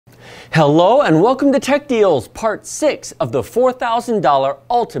Hello and welcome to Tech Deals, part 6 of the $4,000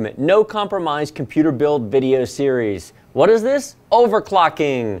 Ultimate No Compromise Computer Build video series. What is this?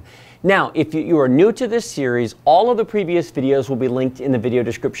 Overclocking. Now, if you are new to this series, all of the previous videos will be linked in the video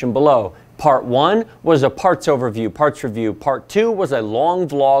description below. Part 1 was a parts overview, parts review. Part 2 was a long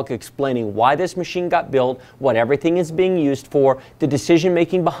vlog explaining why this machine got built, what everything is being used for, the decision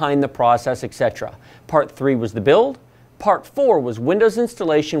making behind the process, etc. Part 3 was the build. Part 4 was Windows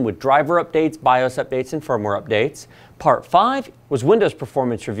installation with driver updates, BIOS updates, and firmware updates. Part 5 was Windows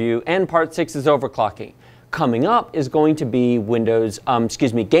performance review, and Part 6 is overclocking. Coming up is going to be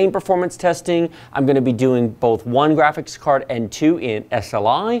game performance testing. I'm going to be doing both one graphics card and two in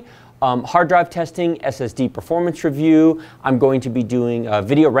SLI. Hard drive testing, SSD performance review. I'm going to be doing a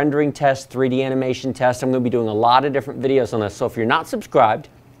video rendering test, 3D animation test. I'm going to be doing a lot of different videos on this. So if you're not subscribed,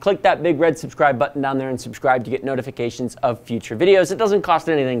 click that big red subscribe button down there and subscribe to get notifications of future videos. It doesn't cost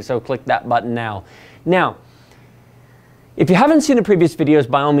anything, so click that button now. Now, if you haven't seen the previous videos,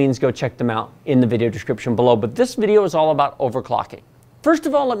 by all means go check them out in the video description below, but this video is all about overclocking. First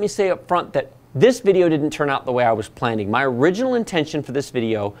of all, let me say up front that this video didn't turn out the way I was planning. My original intention for this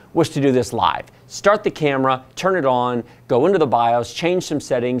video was to do this live. Start the camera, turn it on, go into the BIOS, change some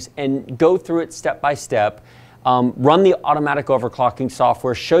settings, and go through it step by step. Run the automatic overclocking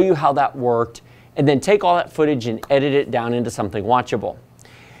software, show you how that worked, and then take all that footage and edit it down into something watchable.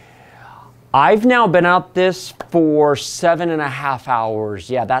 I've now been out this for 7.5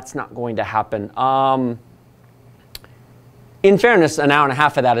 hours. Yeah, that's not going to happen. In fairness, an hour and a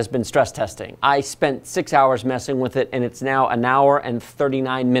half of that has been stress testing. I spent 6 hours messing with it, and it's now an hour and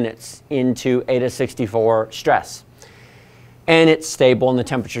 39 minutes into ADATA 64 stress. And it's stable and the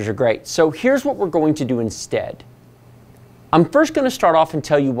temperatures are great. So here's what we're going to do instead. I'm first going to start off and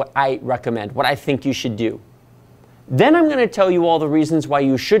tell you what I recommend, what I think you should do. Then I'm going to tell you all the reasons why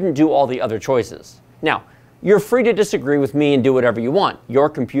you shouldn't do all the other choices. Now, you're free to disagree with me and do whatever you want. Your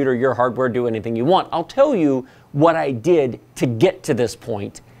computer, your hardware, do anything you want. I'll tell you what I did to get to this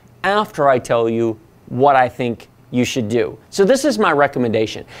point after I tell you what I think you should do. So this is my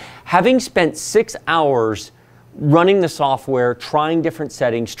recommendation. Having spent 6 hours running the software, trying different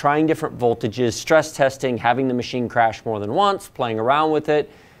settings, trying different voltages, stress testing, having the machine crash more than once, playing around with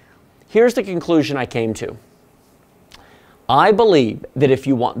it, here's the conclusion I came to. I believe that if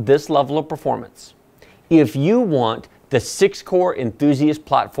you want this level of performance, if you want the 6-core enthusiast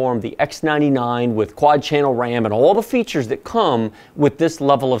platform, the X99 with quad-channel RAM and all the features that come with this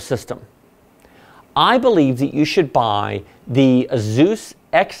level of system, I believe that you should buy the ASUS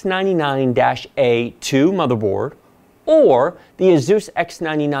X99-A2 motherboard or the ASUS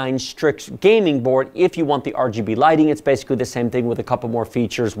X99 Strix gaming board if you want the RGB lighting. It's basically the same thing with a couple more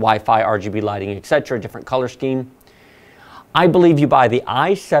features, Wi-Fi, RGB lighting, etc., different color scheme. I believe you buy the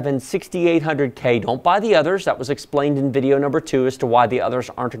i7-6800K. Don't buy the others. That was explained in video number 2 as to why the others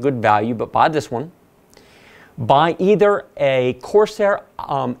aren't a good value, but buy this one. Buy either a Corsair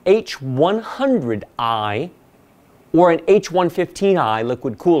H100i or an H115i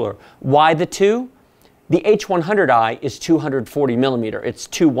liquid cooler. Why the two? The H100i is 240 millimeter. It's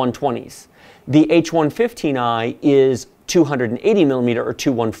two 120s. The H115i is 280 millimeter or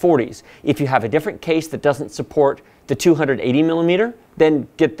two 140s. If you have a different case that doesn't support the 280 millimeter, then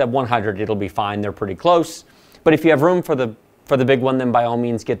get the 100. It'll be fine. They're pretty close. But if you have room for the big one, then by all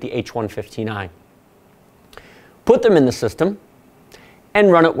means get the H115i. Put them in the system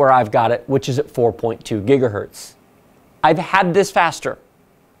and run it where I've got it, which is at 4.2 gigahertz. I've had this faster.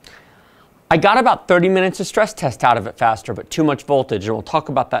 I got about 30 minutes of stress test out of it faster, but too much voltage, and we'll talk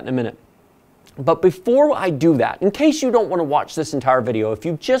about that in a minute. But before I do that, in case you don't want to watch this entire video, if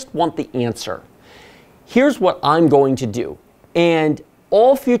you just want the answer, here's what I'm going to do. And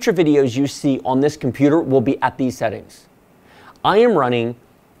all future videos you see on this computer will be at these settings. I am running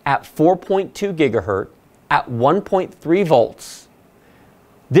at 4.2 gigahertz at 1.3 volts.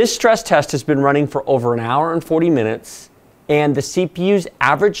 This stress test has been running for over an hour and 40 minutes, and the CPU's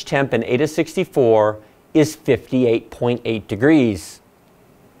average temp in ADATA 64 is 58.8 degrees.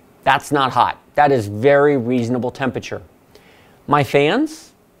 That's not hot. That is very reasonable temperature. My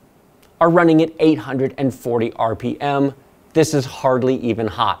fans are running at 840 RPM. This is hardly even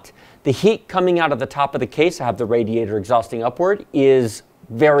hot. The heat coming out of the top of the case, I have the radiator exhausting upward, is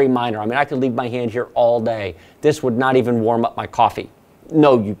very minor. I mean, I could leave my hand here all day. This would not even warm up my coffee.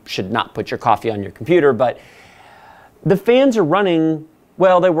 No, you should not put your coffee on your computer, but the fans are running,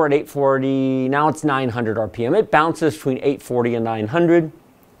 well, they were at 840, now it's 900 RPM. It bounces between 840 and 900.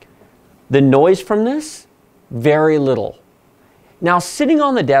 The noise from this, very little. Now, sitting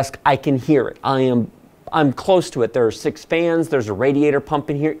on the desk, I can hear it. I'm close to it. There are 6 fans, there's a radiator pump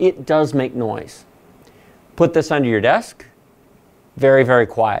in here. It does make noise. Put this under your desk, very, very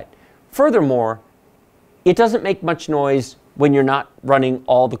quiet. Furthermore, it doesn't make much noise when you're not running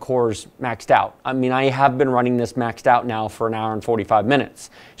all the cores maxed out. I mean, I have been running this maxed out now for an hour and 45 minutes.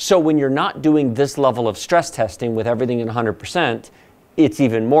 So when you're not doing this level of stress testing with everything at 100%, it's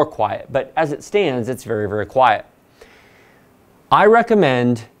even more quiet. But as it stands, it's very, very quiet. I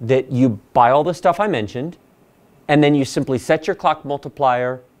recommend that you buy all the stuff I mentioned, and then you simply set your clock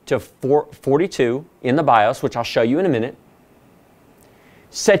multiplier to 42 in the BIOS, which I'll show you in a minute.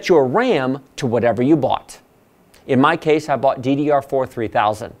 Set your RAM to whatever you bought. In my case, I bought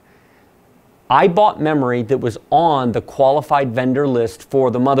DDR4-3000. I bought memory that was on the qualified vendor list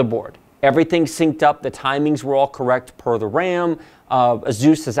for the motherboard. Everything synced up, the timings were all correct per the RAM.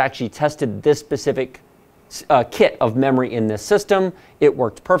 ASUS has actually tested this specific kit of memory in this system. It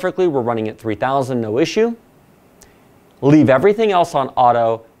worked perfectly. We're running at 3000, no issue. Leave everything else on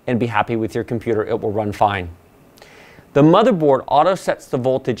auto and be happy with your computer. It will run fine. The motherboard auto sets the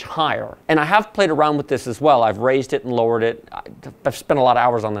voltage higher, and I have played around with this as well. I've raised it and lowered it. I've spent a lot of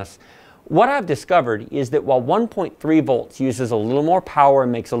hours on this. What I've discovered is that while 1.3 volts uses a little more power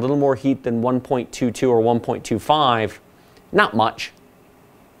and makes a little more heat than 1.22 or 1.25, not much,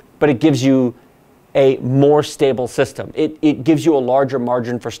 but it gives you a more stable system. It gives you a larger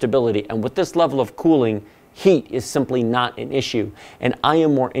margin for stability, and with this level of cooling, heat is simply not an issue, and I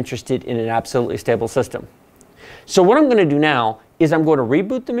am more interested in an absolutely stable system. So what I'm going to do now is I'm going to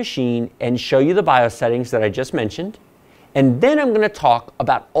reboot the machine and show you the BIOS settings that I just mentioned, and then I'm going to talk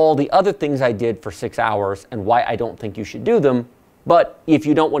about all the other things I did for 6 hours and why I don't think you should do them. But if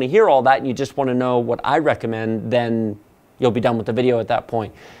you don't want to hear all that and you just want to know what I recommend, then you'll be done with the video at that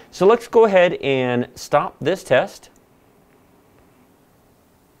point. So let's go ahead and stop this test.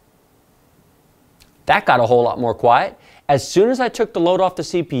 That got a whole lot more quiet. As soon as I took the load off the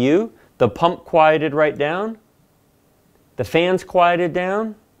CPU, the pump quieted right down. The fans quieted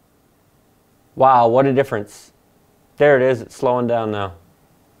down. Wow, what a difference. There it is, it's slowing down now.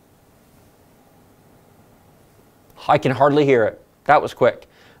 I can hardly hear it. That was quick.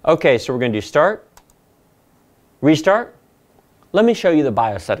 Okay, so we're going to do start, restart. Let me show you the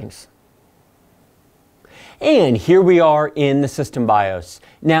BIOS settings. And here we are in the system BIOS.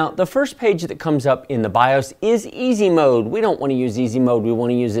 Now, the first page that comes up in the BIOS is easy mode. We don't want to use easy mode, we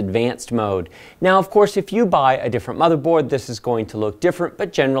want to use advanced mode. Now, of course, if you buy a different motherboard, this is going to look different,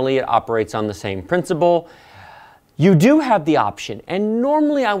 but generally it operates on the same principle. You do have the option, and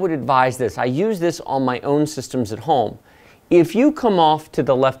normally I would advise this. I use this on my own systems at home. If you come off to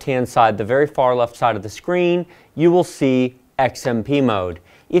the left-hand side, the very far left side of the screen, you will see XMP mode.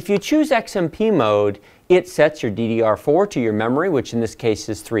 If you choose XMP mode, it sets your DDR4 to your memory, which in this case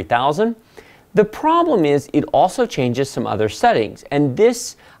is 3000. The problem is it also changes some other settings, and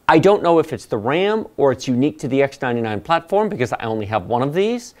this, I don't know if it's the RAM or it's unique to the X99 platform because I only have one of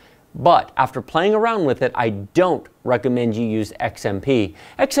these, but after playing around with it, I don't recommend you use XMP.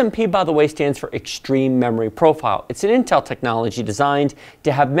 XMP, by the way, stands for Extreme Memory Profile. It's an Intel technology designed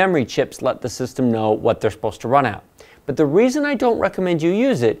to have memory chips let the system know what they're supposed to run at. But the reason I don't recommend you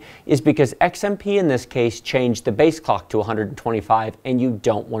use it is because XMP in this case changed the base clock to 125, and you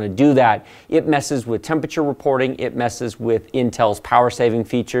don't want to do that. It messes with temperature reporting, it messes with Intel's power saving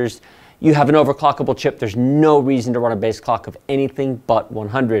features. You have an overclockable chip, there's no reason to run a base clock of anything but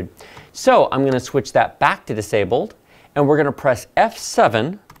 100. So I'm going to switch that back to disabled, and we're going to press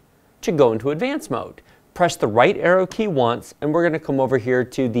F7 to go into advanced mode. Press the right arrow key once, and we're going to come over here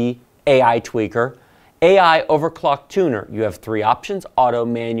to the AI tweaker. AI Overclock Tuner. You have 3 options, auto,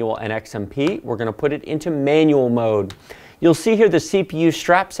 manual, and XMP. We're going to put it into manual mode. You'll see here the CPU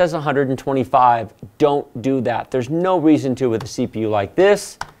strap says 125. Don't do that. There's no reason to with a CPU like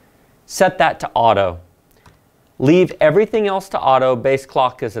this. Set that to auto. Leave everything else to auto. Base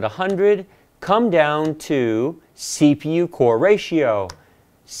clock is at 100. Come down to CPU core ratio.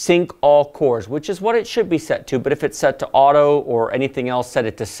 Sync all cores, which is what it should be set to, but if it's set to auto or anything else, set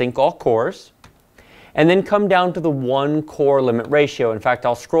it to sync all cores. And then come down to the 1 core limit ratio. In fact,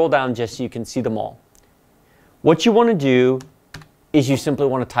 I'll scroll down just so you can see them all. What you want to do is you simply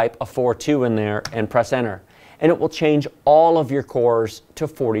want to type a 42 in there and press enter. And it will change all of your cores to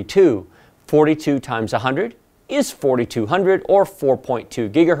 42. 42 times 100 is 4200 or 4.2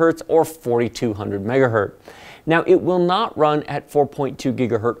 gigahertz or 4200 megahertz. Now, it will not run at 4.2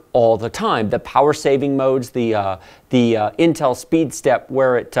 gigahertz all the time. The power saving modes, the Intel speed step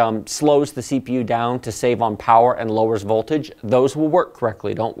where it slows the CPU down to save on power and lowers voltage, those will work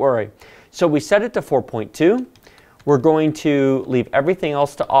correctly, don't worry. So we set it to 4.2. we're going to leave everything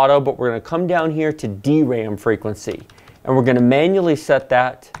else to auto, but we're going to come down here to DRAM frequency. And we're going to manually set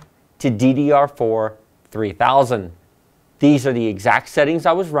that to DDR4-3000. These are the exact settings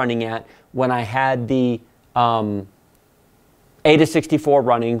I was running at when I had the ADA 64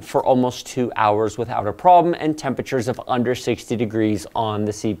 running for almost 2 hours without a problem, and temperatures of under 60 degrees on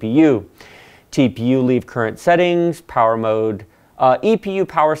the CPU. TPU leave current settings, power mode, EPU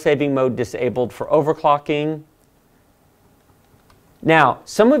power saving mode disabled for overclocking. Now,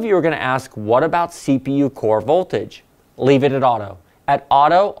 some of you are going to ask, what about CPU core voltage? Leave it at auto. At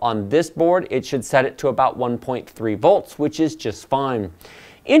auto, on this board, it should set it to about 1.3 volts, which is just fine.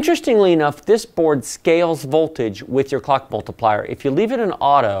 Interestingly enough, this board scales voltage with your clock multiplier. If you leave it in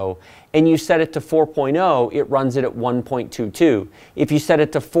auto and you set it to 4.0, it runs it at 1.22. If you set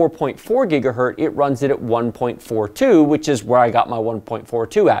it to 4.4 gigahertz, it runs it at 1.42, which is where I got my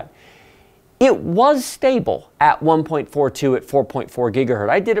 1.42 at. It was stable at 1.42 at 4.4 gigahertz.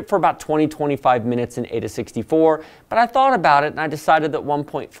 I did it for about 20-25 minutes in ADA 64, but I thought about it and I decided that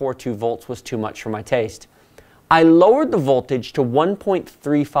 1.42 volts was too much for my taste. I lowered the voltage to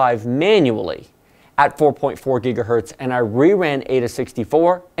 1.35 manually at 4.4 gigahertz, and I reran ADA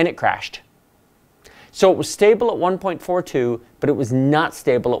 64 and it crashed. So it was stable at 1.42, but it was not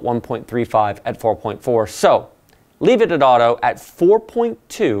stable at 1.35 at 4.4. So leave it at auto at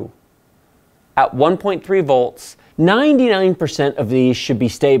 4.2 at 1.3 volts. 99% of these should be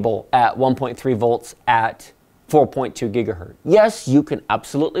stable at 1.3 volts at 4.2 gigahertz. Yes, you can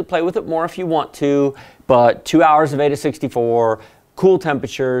absolutely play with it more if you want to, but 2 hours of ADA 64, cool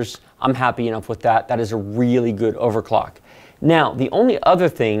temperatures, I'm happy enough with that. That is a really good overclock. Now, the only other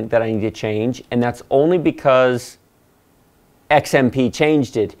thing that I need to change, and that's only because XMP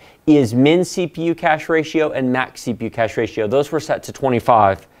changed it, is min CPU cache ratio and max CPU cache ratio. Those were set to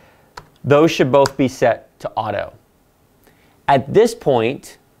 25. Those should both be set to auto. At this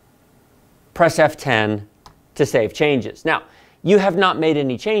point, press F10 to save changes. Now, you have not made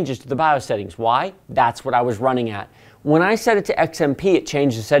any changes to the BIOS settings. Why? That's what I was running at. When I set it to XMP, it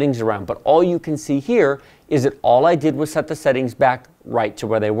changed the settings around, but all you can see here is that all I did was set the settings back right to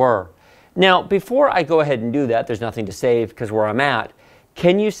where they were. Now, before I go ahead and do that, there's nothing to save because where I'm at,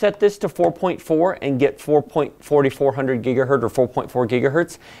 can you set this to 4.4 and get 4.4400 gigahertz or 4.4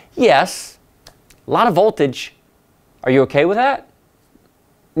 gigahertz? Yes. A lot of voltage. Are you okay with that?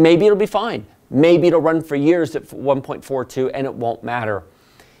 Maybe it'll be fine. Maybe it'll run for years at 1.42 and it won't matter.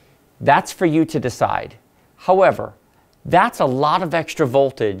 That's for you to decide. However, that's a lot of extra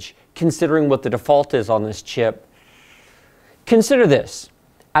voltage considering what the default is on this chip. Consider this.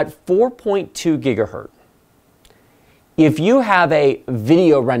 At 4.2 gigahertz, if you have a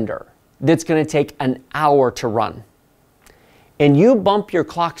video render that's going to take an hour to run, and you bump your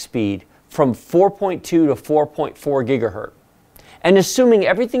clock speed from 4.2 to 4.4 gigahertz, and assuming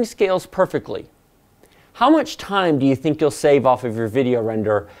everything scales perfectly, how much time do you think you'll save off of your video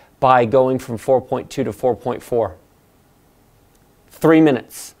render by going from 4.2 to 4.4? 3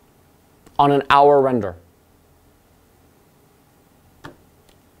 minutes on an hour render.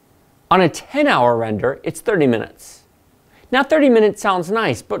 On a 10-hour render, it's 30 minutes. Now, 30 minutes sounds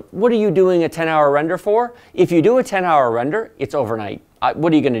nice, but what are you doing a 10-hour render for? If you do a 10-hour render, it's overnight.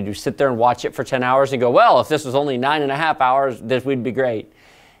 What are you going to do? Sit there and watch it for 10 hours and go, well, if this was only 9.5 hours, this would be great.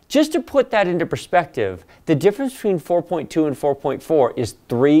 Just to put that into perspective, the difference between 4.2 and 4.4 is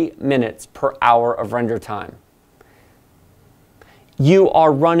 3 minutes per hour of render time. You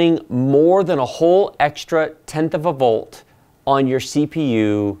are running more than a whole extra tenth of a volt on your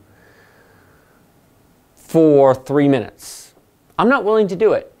CPU for 3 minutes. I'm not willing to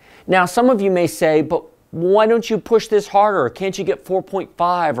do it. Now, some of you may say, but why don't you push this harder? Can't you get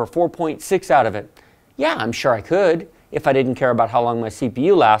 4.5 or 4.6 out of it? Yeah, I'm sure I could if I didn't care about how long my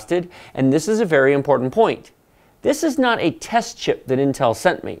CPU lasted. And this is a very important point. This is not a test chip that Intel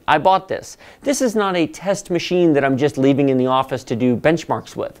sent me. I bought this. This is not a test machine that I'm just leaving in the office to do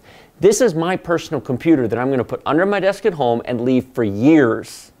benchmarks with. This is my personal computer that I'm going to put under my desk at home and leave for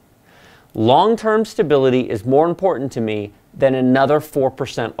years. Long-term stability is more important to me than another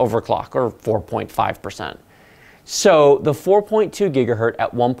 4% overclock, or 4.5%. So the 4.2 gigahertz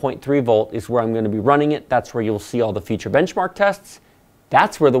at 1.3 volt is where I'm going to be running it. That's where you'll see all the feature benchmark tests.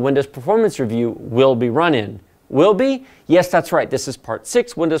 That's where the Windows Performance Review will be run in. Will be? Yes, that's right. This is part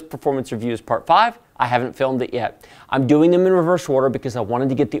 6. Windows Performance Review is part 5. I haven't filmed it yet. I'm doing them in reverse order because I wanted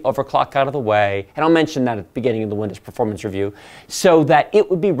to get the overclock out of the way, and I'll mention that at the beginning of the Windows Performance Review, so that it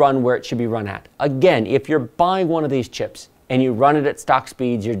would be run where it should be run at. Again, if you're buying one of these chips and you run it at stock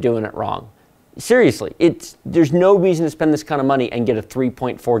speeds, you're doing it wrong. Seriously, there's no reason to spend this kind of money and get a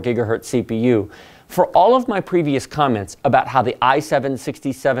 3.4 gigahertz CPU For all of my previous comments about how the i7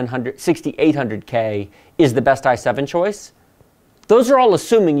 6800K is the best i7 choice, those are all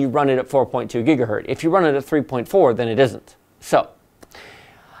assuming you run it at 4.2 gigahertz. If you run it at 3.4, then it isn't. So,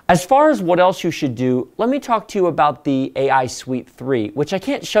 as far as what else you should do, let me talk to you about the AI Suite 3, which I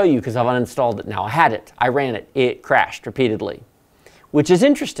can't show you because I've uninstalled it now. I had it, I ran it, it crashed repeatedly, which is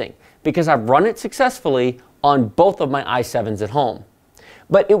interesting because I've run it successfully on both of my i7s at home.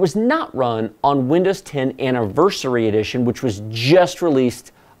 But it was not run on Windows 10 Anniversary Edition, which was just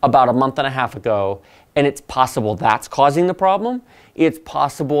released about a month and a half ago, and it's possible that's causing the problem. It's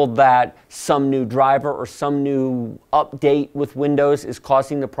possible that some new driver or some new update with Windows is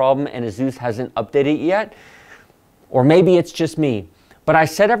causing the problem and ASUS hasn't updated it yet. Or maybe it's just me. But I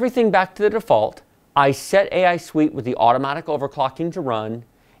set everything back to the default. I set AI Suite with the automatic overclocking to run,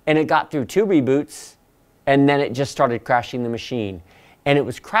 and it got through 2 reboots, and then it just started crashing the machine. And it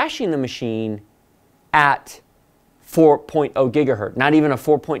was crashing the machine at 4.0 gigahertz, not even a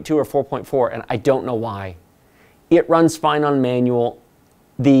 4.2 or 4.4, and I don't know why. It runs fine on manual.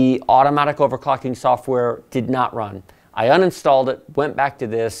 The automatic overclocking software did not run. I uninstalled it, went back to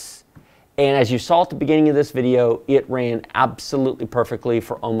this, and as you saw at the beginning of this video, it ran absolutely perfectly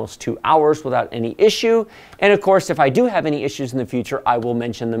for almost 2 hours without any issue. And of course, if I do have any issues in the future, I will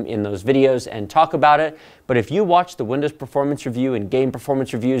mention them in those videos and talk about it. But if you watch the Windows performance review and game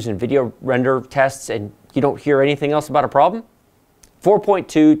performance reviews and video render tests and you don't hear anything else about a problem,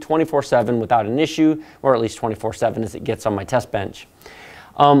 4.2, 24/7 without an issue, or at least 24/7 as it gets on my test bench.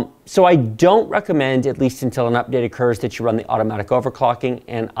 So I don't recommend, at least until an update occurs, that you run the automatic overclocking,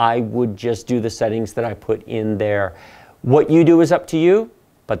 and I would just do the settings that I put in there. What you do is up to you,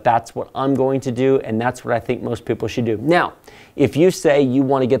 but that's what I'm going to do, and that's what I think most people should do. Now, if you say you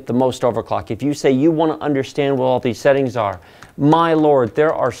want to get the most overclock, if you say you want to understand what all these settings are, my lord,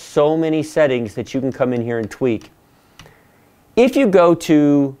 there are so many settings that you can come in here and tweak. If you go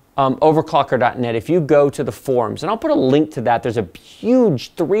to overclocker.net, if you go to the forums, and I'll put a link to that, there's a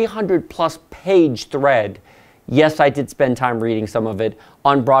huge 300+ page thread. Yes, I did spend time reading some of it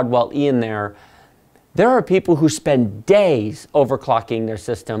on Broadwell-E in there. There are people who spend days overclocking their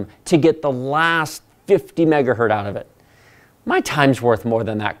system to get the last 50 megahertz out of it. My time's worth more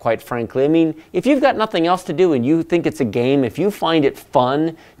than that, quite frankly. I mean, if you've got nothing else to do and you think it's a game, if you find it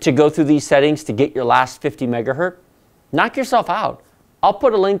fun to go through these settings to get your last 50 megahertz, knock yourself out. I'll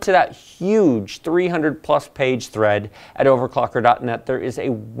put a link to that huge 300+ page thread at overclocker.net. There is a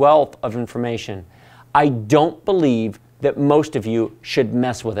wealth of information. I don't believe that most of you should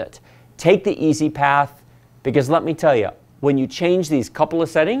mess with it. Take the easy path, because let me tell you, when you change these couple of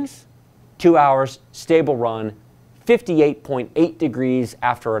settings, 2 hours, stable run, 58.8 degrees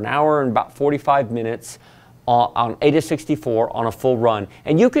after an hour and about 45 minutes, on ADA64 on a full run.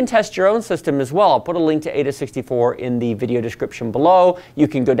 And you can test your own system as well. I'll put a link to ADA64 in the video description below. You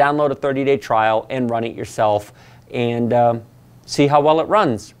can go download a 30-day trial and run it yourself and see how well it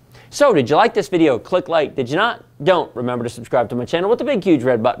runs. So, did you like this video? Click like. Did you not? Don't. Remember to subscribe to my channel with the big, huge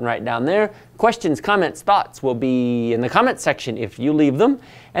red button right down there. Questions, comments, thoughts will be in the comments section if you leave them.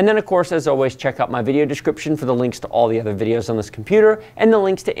 And then, of course, as always, check out my video description for the links to all the other videos on this computer and the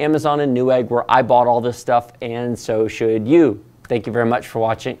links to Amazon and Newegg where I bought all this stuff, and so should you. Thank you very much for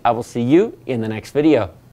watching. I will see you in the next video.